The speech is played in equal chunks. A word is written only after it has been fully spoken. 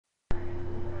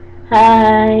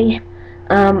Hi.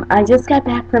 I just got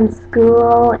back from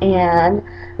school and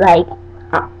like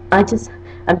I'm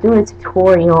doing a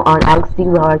tutorial on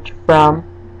Delarge from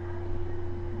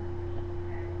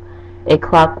a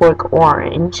Clockwork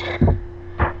Orange.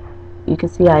 You can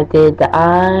see I did the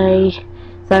eye.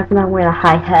 Sorry for not wearing a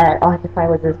high hat. All I could find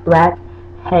was this black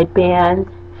headband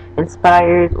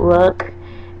inspired look.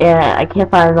 And I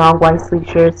can't find a long white sleeve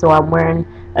shirt, so I'm wearing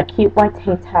a cute white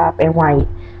tank top and white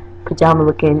pajama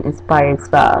looking inspired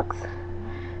socks.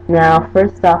 Now,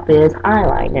 first up is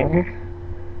eyeliner.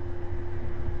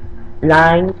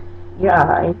 Line your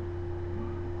eye.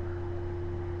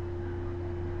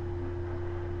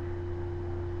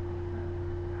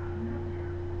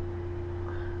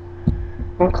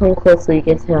 And come close so you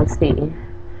get to see.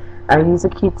 I use a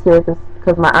Q-tip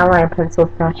because my eyeliner pencil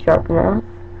is not sharp enough.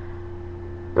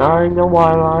 Line the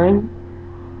waterline.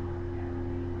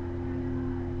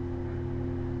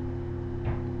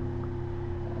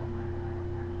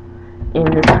 In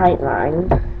the tight line.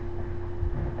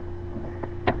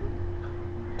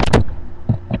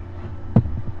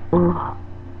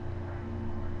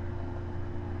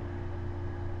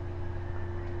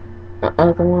 The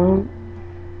other one.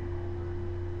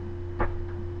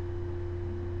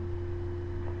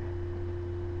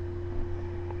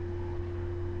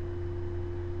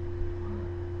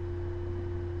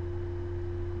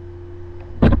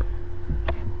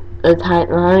 A tight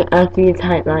line. After your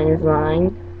tight line is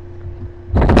lined.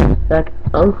 Back.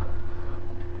 Oh.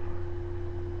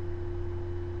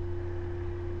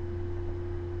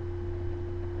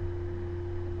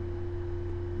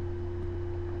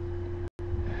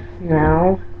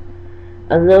 Now,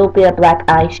 a little bit of black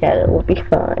eyeshadow will be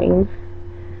fine.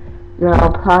 Now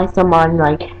apply some on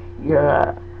like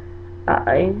your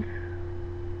eye.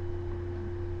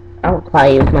 I'll apply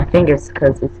it with my fingers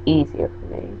because it's easier for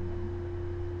me.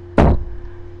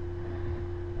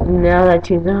 Now that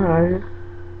you're done,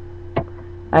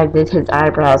 I did his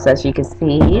eyebrows as you can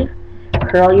see.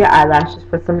 Curl your eyelashes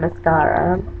for some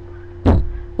mascara.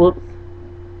 Whoops.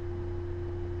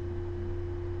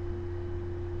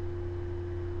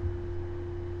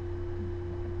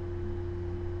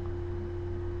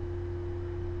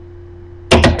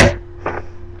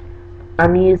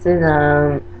 I'm using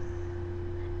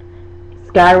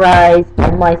Skyrise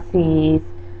NYC's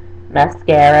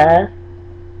mascara.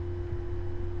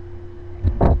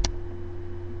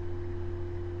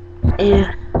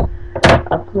 And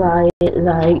apply it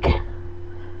like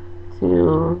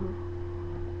to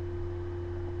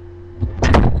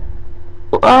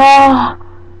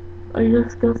I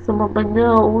just got some on my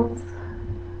nose.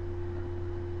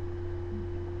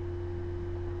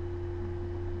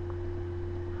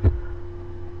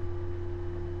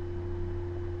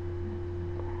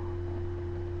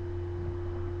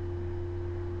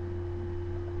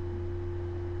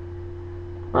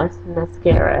 That's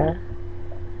mascara.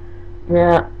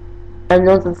 Now, I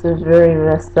know this is very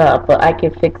messed up, but I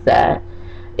can fix that.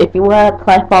 If you want to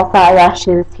apply false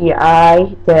eyelashes to your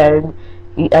eye, then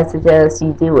I suggest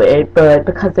you do it. But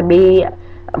because of me,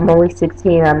 I'm only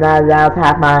 16, I'm not allowed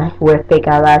to wear fake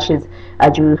eyelashes. I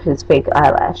drew his fake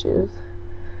eyelashes.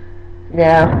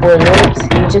 Now, for lips,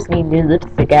 you just need new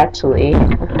lipstick, actually.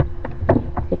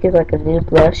 Take it like a new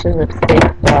blush and lipstick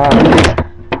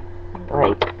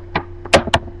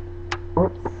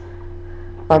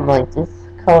from like this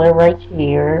color right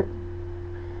here,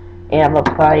 and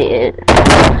apply it.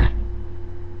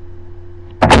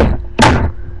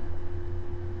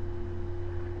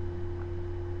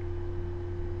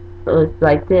 So it's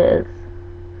like this.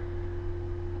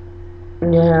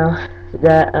 Now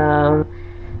that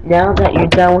you're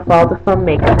done with all the fun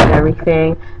makeup and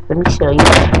everything, let me show you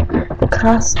the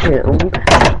costume.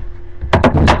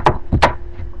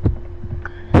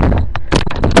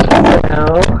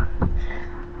 So,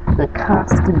 the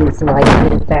costume is like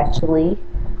this actually.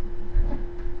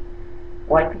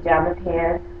 White pajama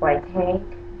pants, white tank.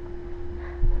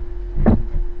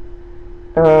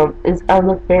 I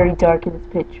look very dark in this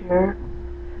picture.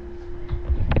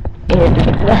 And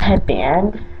the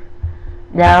headband.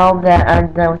 Now that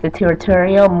I'm done with the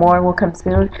tutorial, more will come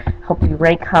soon. Hope you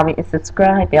rate, comment, and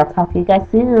subscribe. I'll talk to you guys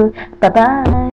soon. Bye bye.